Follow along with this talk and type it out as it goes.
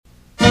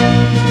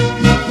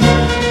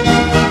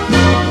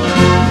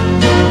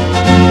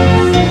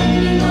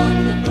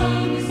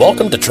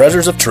to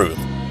Treasures of Truth,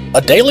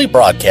 a daily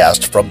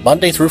broadcast from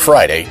Monday through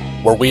Friday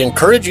where we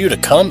encourage you to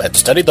come and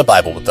study the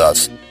Bible with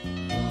us.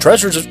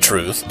 Treasures of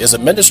Truth is a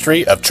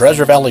ministry of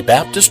Treasure Valley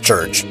Baptist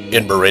Church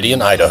in Meridian,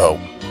 Idaho.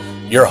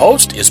 Your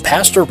host is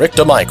Pastor Rick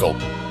DeMichael,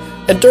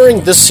 and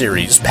during this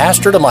series,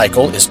 Pastor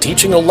DeMichael is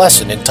teaching a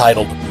lesson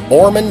entitled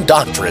Mormon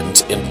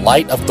Doctrines in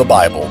Light of the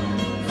Bible.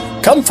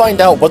 Come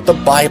find out what the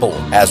Bible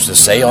has to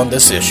say on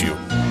this issue.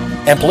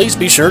 And please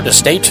be sure to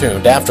stay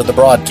tuned after the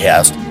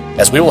broadcast,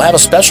 as we will have a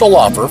special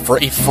offer for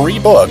a free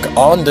book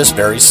on this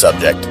very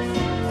subject.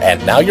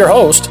 And now your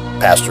host,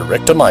 Pastor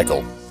Rick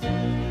DeMichael.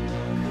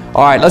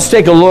 All right, let's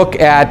take a look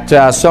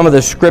at some of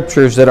the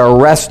scriptures that are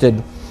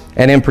rested,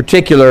 and in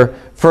particular,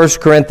 1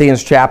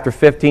 Corinthians chapter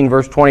 15,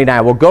 verse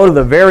 29. We'll go to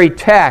the very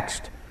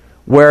text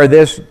where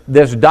this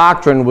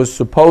doctrine was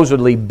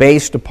supposedly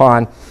based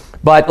upon.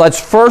 But let's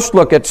first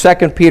look at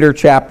 2 Peter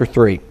chapter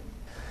 3.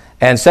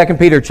 And 2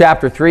 Peter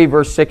chapter 3,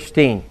 verse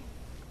 16.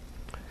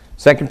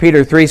 2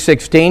 Peter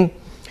 3:16,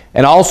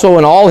 and also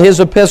in all his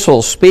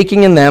epistles,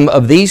 speaking in them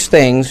of these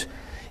things,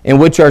 in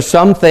which are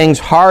some things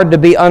hard to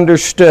be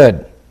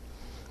understood,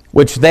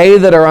 which they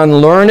that are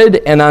unlearned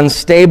and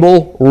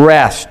unstable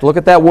rest. Look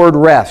at that word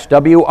rest,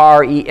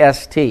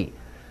 W-R-E-S-T.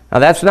 Now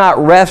that's not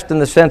rest in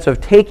the sense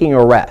of taking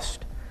a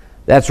rest.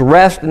 That's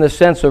rest in the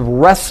sense of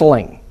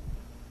wrestling,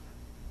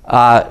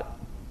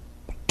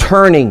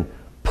 turning,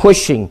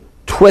 pushing,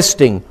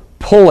 twisting,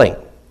 pulling.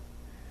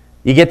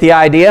 You get the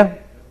idea?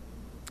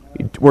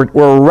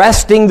 We're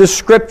resting the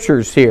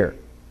Scriptures here,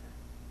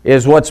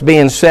 is what's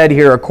being said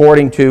here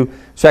according to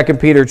 2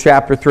 Peter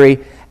chapter 3,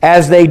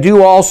 as they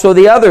do also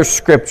the other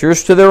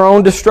Scriptures to their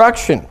own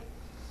destruction.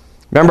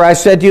 Remember I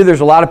said to you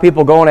there's a lot of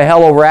people going to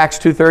hell over Acts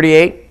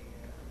 2:38?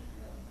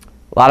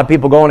 A lot of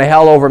people going to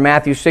hell over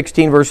Matthew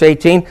 16, verse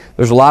 18.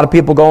 There's a lot of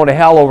people going to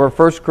hell over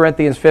 1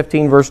 Corinthians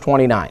 15, verse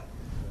 29.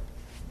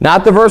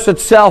 Not the verse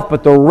itself,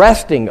 but the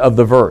resting of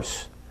the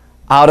verse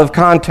out of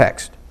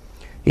context.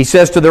 He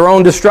says to their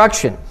own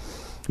destruction,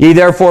 Ye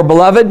therefore,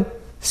 beloved,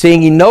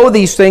 seeing ye know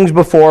these things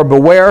before,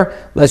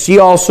 beware, lest ye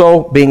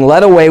also, being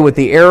led away with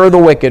the error of the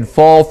wicked,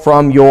 fall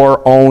from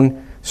your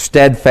own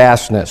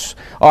steadfastness.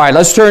 All right,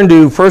 let's turn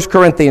to 1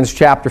 Corinthians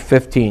chapter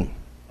 15.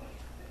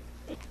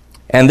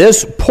 And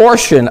this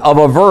portion of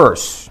a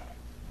verse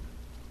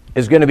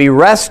is going to be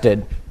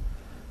rested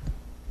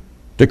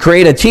to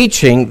create a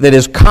teaching that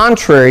is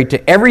contrary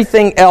to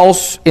everything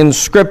else in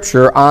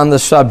Scripture on the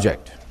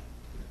subject.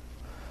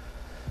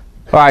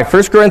 All right,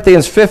 1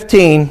 Corinthians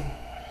 15,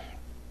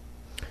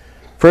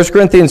 verse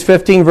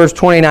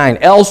 29.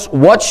 Else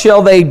what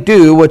shall they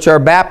do which are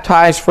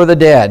baptized for the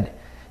dead,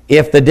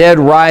 if the dead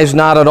rise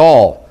not at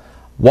all?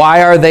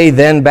 Why are they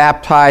then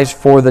baptized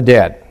for the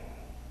dead?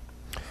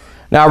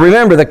 Now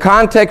remember, the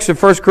context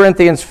of 1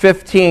 Corinthians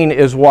 15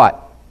 is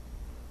what?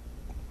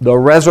 The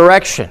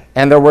resurrection.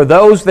 And there were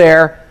those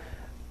there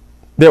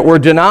that were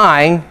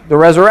denying the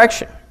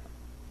resurrection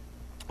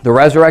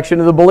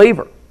of the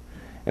believer.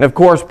 And of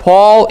course,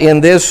 Paul,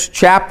 in this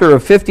chapter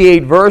of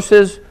 58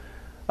 verses,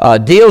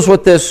 deals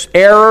with this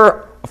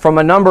error from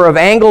a number of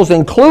angles,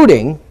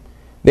 including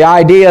the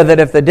idea that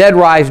if the dead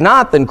rise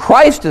not, then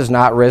Christ is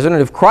not risen.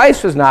 And if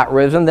Christ is not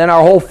risen, then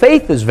our whole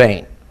faith is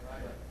vain.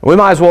 We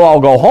might as well all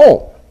go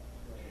home,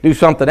 do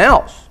something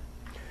else.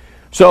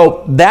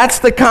 So that's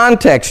the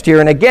context here.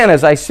 And again,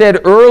 as I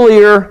said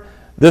earlier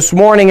this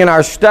morning in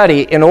our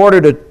study, in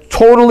order to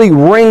totally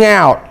wring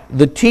out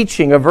the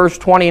teaching of verse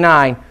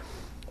 29,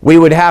 we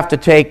would have to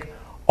take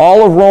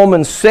all of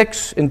Romans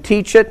 6 and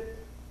teach it.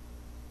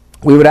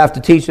 We would have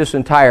to teach this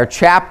entire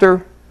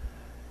chapter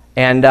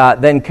and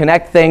then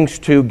connect things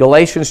to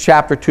Galatians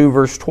chapter 2,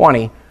 verse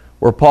 20,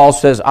 where Paul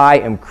says, I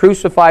am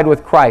crucified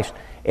with Christ.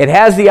 It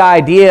has the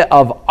idea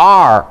of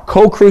our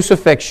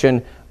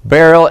co-crucifixion,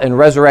 burial, and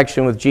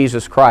resurrection with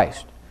Jesus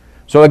Christ.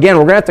 So again,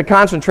 we're going to have to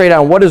concentrate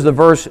on what does the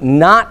verse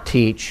not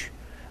teach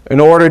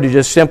in order to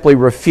just simply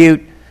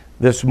refute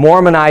this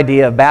Mormon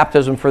idea of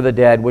baptism for the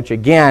dead, which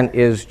again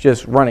is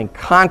just running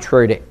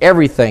contrary to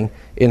everything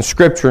in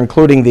Scripture,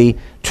 including the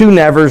two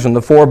nevers and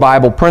the four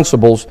Bible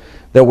principles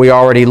that we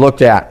already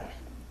looked at.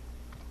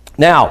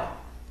 Now,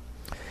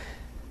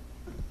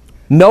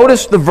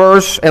 notice the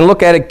verse and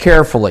look at it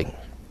carefully.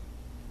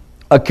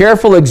 A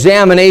careful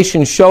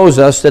examination shows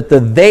us that the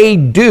they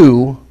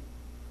do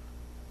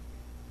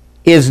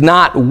is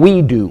not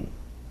we do.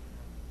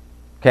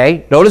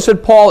 Okay? Notice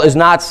that Paul is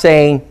not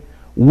saying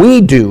we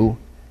do,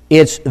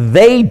 it's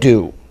they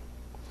do.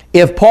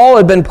 If Paul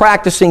had been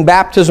practicing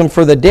baptism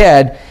for the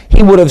dead,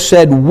 he would have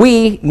said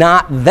we,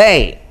 not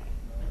they.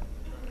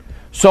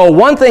 So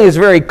one thing is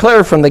very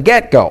clear from the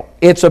get-go.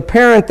 It's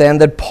apparent then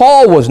that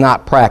Paul was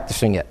not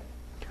practicing it.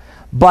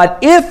 But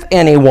if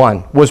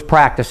anyone was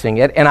practicing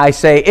it, and I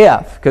say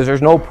if, because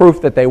there's no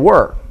proof that they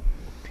were,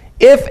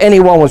 if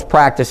anyone was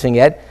practicing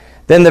it,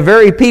 then the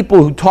very people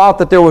who taught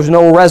that there was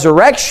no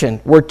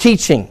resurrection were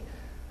teaching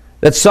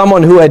that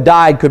someone who had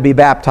died could be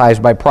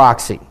baptized by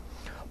proxy.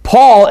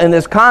 Paul, in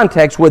this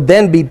context, would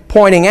then be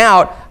pointing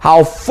out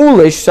how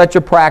foolish such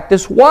a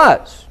practice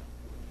was.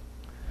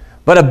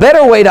 But a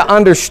better way to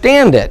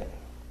understand it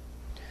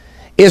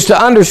is to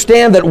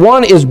understand that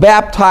one is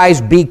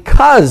baptized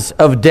because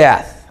of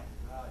death.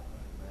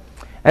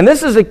 And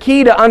this is a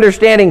key to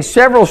understanding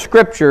several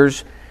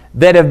scriptures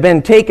that have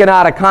been taken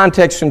out of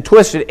context and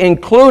twisted,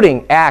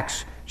 including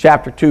Acts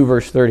chapter 2,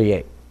 verse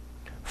 38.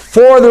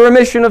 For the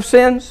remission of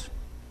sins.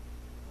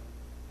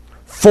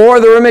 For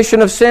the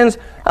remission of sins.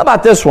 How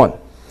about this one?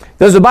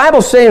 Does the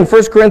Bible say in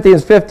 1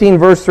 Corinthians 15,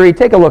 verse 3,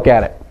 take a look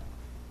at it.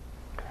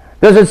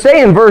 Does it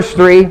say in verse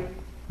 3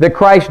 that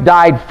Christ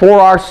died for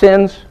our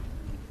sins,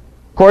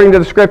 according to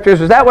the Scriptures?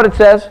 Is that what it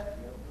says?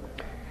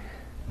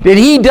 Did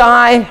He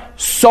die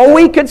so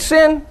we could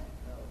sin,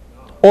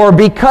 or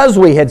because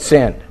we had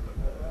sinned?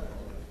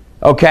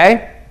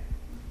 Okay?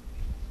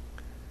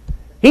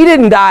 He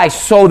didn't die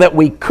so that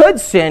we could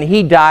sin.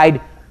 He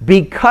died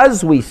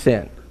because we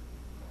sinned.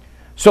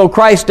 So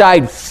Christ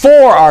died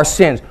for our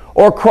sins,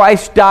 or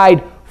Christ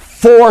died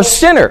for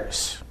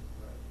sinners.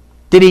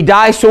 Did He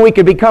die so we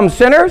could become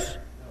sinners,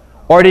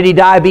 or did He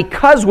die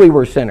because we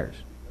were sinners?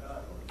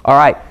 All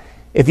right.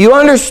 If you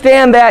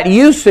understand that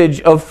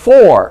usage of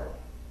for,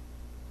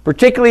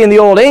 particularly in the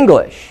Old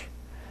English,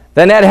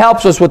 then that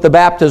helps us with the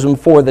baptism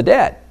for the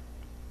dead.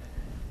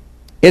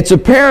 It's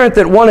apparent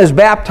that one is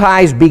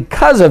baptized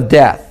because of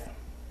death.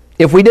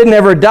 If we didn't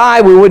ever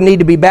die, we wouldn't need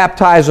to be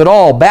baptized at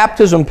all.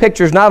 Baptism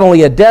pictures not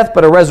only a death,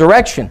 but a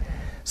resurrection.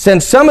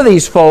 Since some of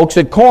these folks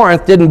at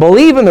Corinth didn't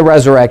believe in the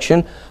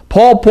resurrection,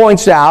 Paul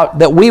points out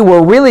that we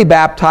were really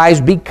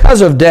baptized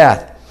because of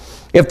death.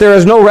 If there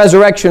is no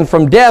resurrection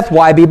from death,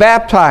 why be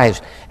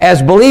baptized?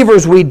 As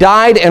believers, we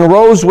died and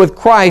rose with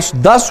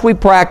Christ. Thus we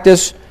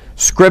practice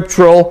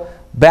scriptural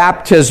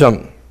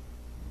baptism.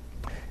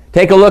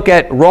 Take a look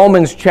at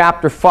Romans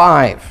chapter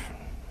 5.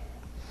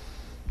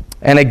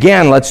 And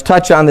again, let's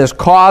touch on this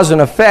cause and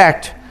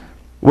effect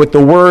with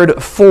the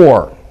word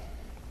for.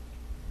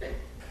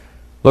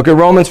 Look at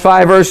Romans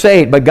 5, verse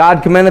 8. But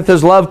God commendeth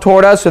His love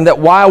toward us, and that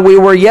while we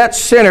were yet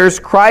sinners,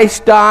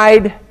 Christ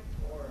died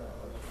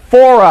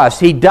for us.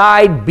 He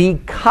died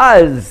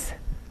because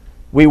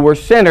we were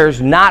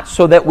sinners, not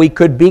so that we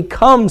could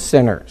become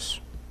sinners.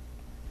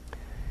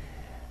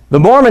 The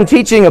Mormon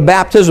teaching of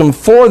baptism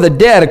for the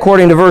dead,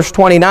 according to verse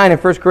 29 in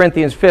 1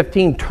 Corinthians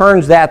 15,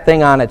 turns that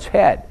thing on its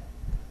head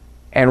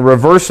and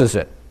reverses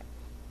it.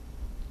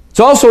 It's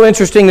also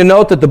interesting to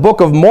note that the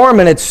Book of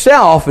Mormon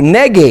itself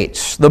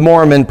negates the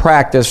Mormon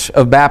practice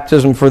of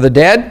baptism for the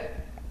dead.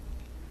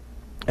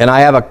 And I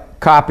have a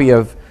copy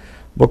of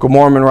Book of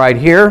Mormon right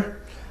here.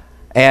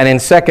 And in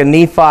 2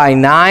 Nephi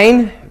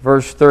 9,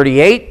 verse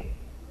 38,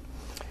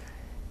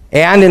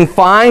 and in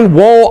fine,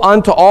 woe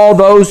unto all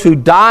those who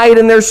died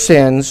in their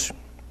sins,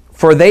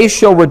 for they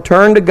shall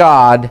return to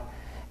God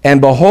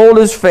and behold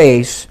His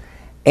face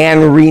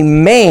and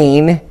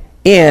remain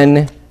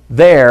in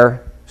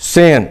their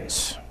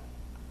sins.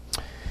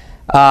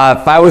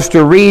 If I was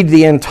to read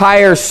the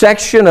entire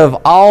section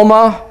of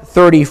Alma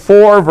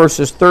 34,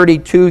 verses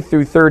 32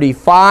 through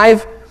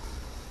 35,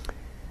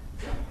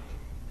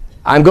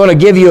 I'm going to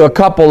give you a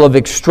couple of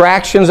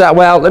extractions.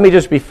 Well, let me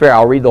just be fair.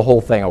 I'll read the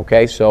whole thing,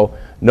 okay? So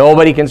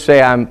nobody can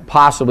say I'm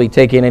possibly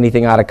taking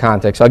anything out of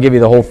context. I'll give you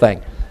the whole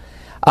thing.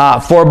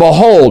 For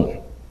behold,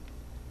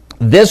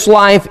 this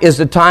life is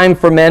the time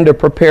for men to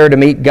prepare to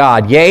meet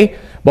God. Yea,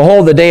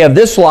 behold, the day of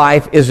this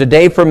life is a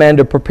day for men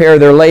to prepare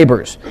their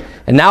labors.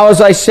 And now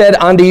as I said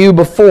unto you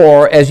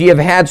before, as ye have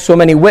had so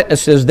many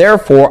witnesses,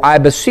 therefore I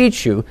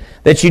beseech you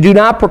that ye do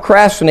not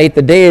procrastinate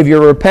the day of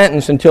your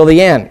repentance until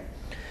the end.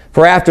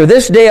 For after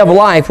this day of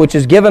life, which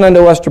is given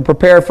unto us to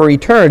prepare for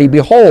eternity,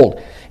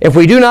 behold, if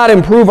we do not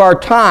improve our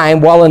time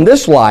while in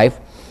this life,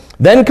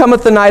 then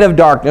cometh the night of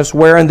darkness,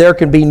 wherein there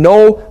can be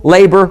no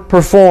labor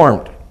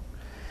performed.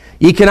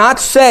 Ye cannot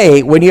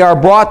say, when ye are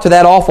brought to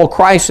that awful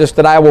crisis,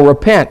 that I will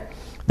repent,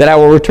 that I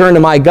will return to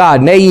my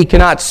God. Nay, ye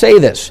cannot say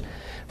this.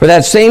 For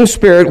that same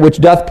Spirit which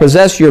doth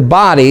possess your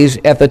bodies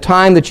at the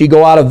time that ye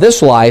go out of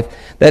this life,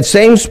 that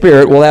same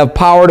Spirit will have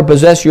power to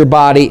possess your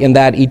body in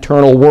that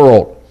eternal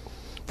world.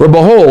 For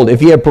behold,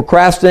 if ye have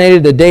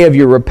procrastinated the day of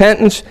your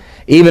repentance,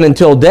 even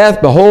until death,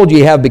 behold,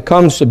 ye have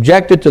become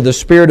subjected to the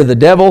spirit of the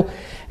devil,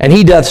 and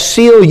he doth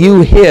seal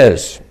you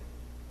his.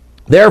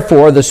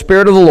 Therefore the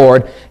Spirit of the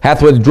Lord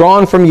hath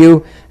withdrawn from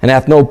you, and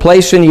hath no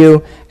place in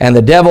you, and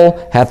the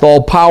devil hath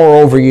all power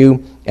over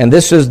you, and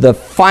this is the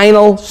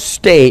final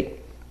state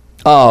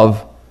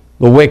of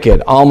the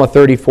wicked. Alma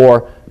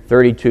 34,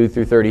 32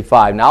 through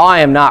 35. Now I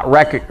am not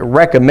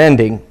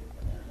recommending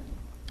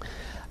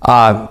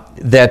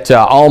that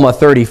Alma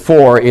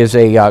 34 is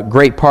a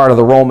great part of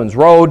the Romans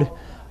road,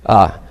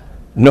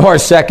 nor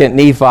 2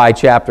 Nephi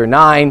chapter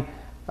 9,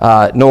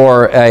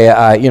 nor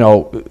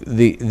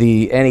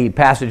any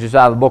passages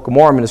out of the Book of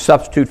Mormon to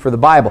substitute for the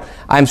Bible.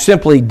 I'm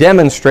simply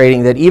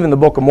demonstrating that even the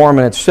Book of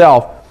Mormon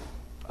itself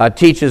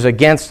teaches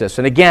against this.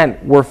 And again,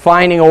 we're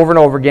finding over and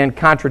over again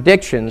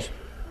contradictions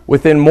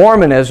within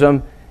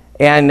Mormonism.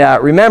 And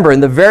remember, in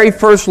the very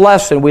first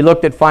lesson, we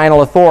looked at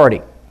final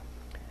authority.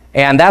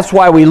 And that's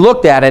why we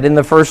looked at it in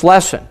the first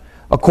lesson.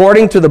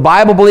 According to the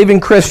Bible-believing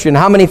Christian,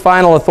 how many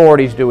final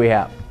authorities do we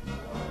have?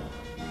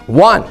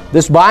 One,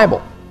 this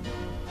Bible.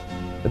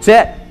 That's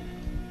it.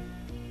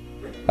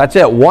 That's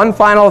it, one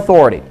final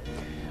authority.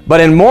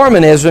 But in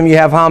Mormonism, you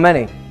have how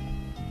many?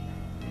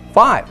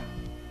 5.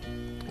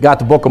 You got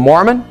the Book of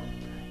Mormon,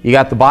 you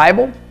got the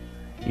Bible,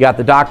 you got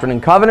the Doctrine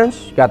and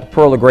Covenants, you got the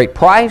Pearl of Great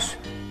Price,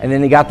 and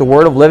then you got the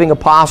Word of Living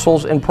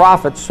Apostles and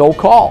Prophets,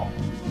 so-called.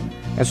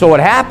 And so what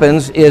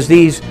happens is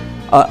these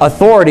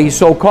authorities,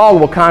 so-called,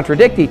 will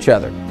contradict each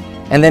other.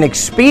 And then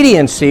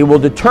expediency will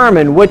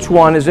determine which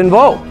one is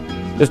invoked.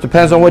 Just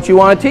depends on what you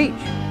want to teach.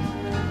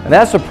 And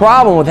that's the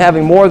problem with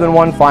having more than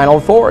one final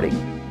authority.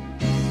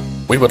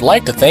 We would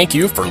like to thank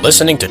you for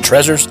listening to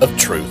Treasures of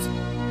Truth.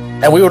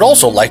 And we would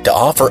also like to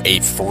offer a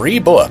free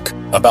book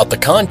about the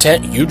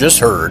content you just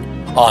heard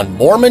on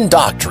Mormon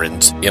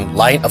doctrines in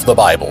light of the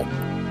Bible.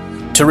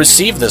 To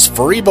receive this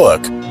free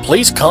book,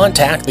 please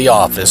contact the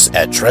office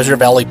at Treasure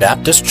Valley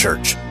Baptist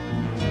Church.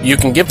 You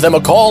can give them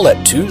a call at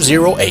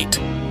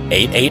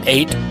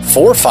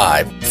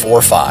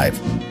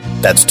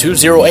 208-888-4545. That's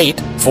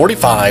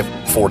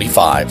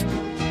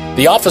 208-4545.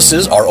 The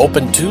offices are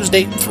open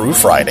Tuesday through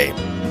Friday.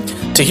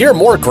 To hear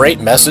more great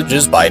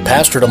messages by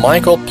Pastor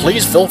DeMichael,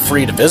 please feel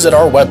free to visit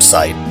our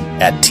website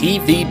at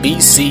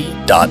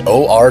tvbc.org.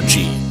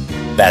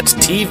 That's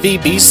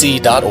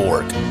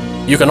tvbc.org.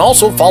 You can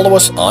also follow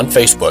us on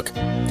Facebook.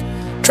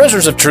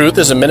 Treasures of Truth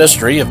is a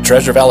ministry of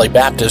Treasure Valley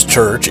Baptist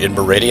Church in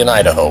Meridian,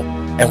 Idaho,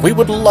 and we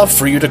would love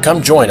for you to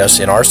come join us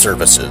in our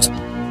services.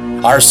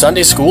 Our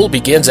Sunday school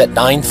begins at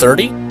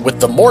 9:30 with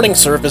the morning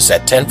service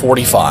at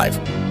 10:45.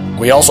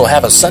 We also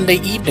have a Sunday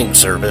evening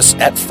service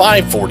at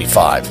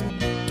 5:45.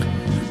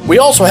 We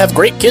also have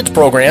great kids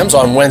programs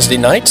on Wednesday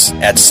nights.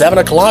 At 7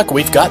 o'clock,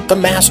 we've got the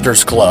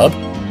Masters Club,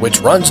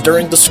 which runs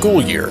during the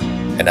school year.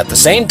 And at the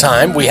same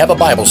time, we have a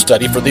Bible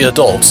study for the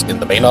adults in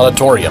the main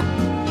auditorium.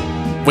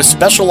 With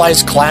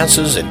specialized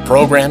classes and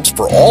programs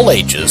for all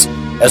ages,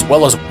 as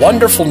well as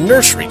wonderful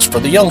nurseries for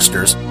the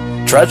youngsters,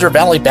 Treasure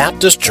Valley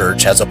Baptist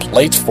Church has a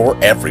place for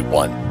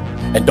everyone.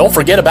 And don't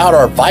forget about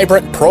our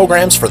vibrant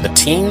programs for the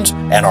teens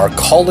and our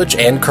college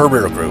and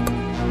career group.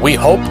 We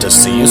hope to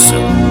see you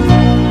soon.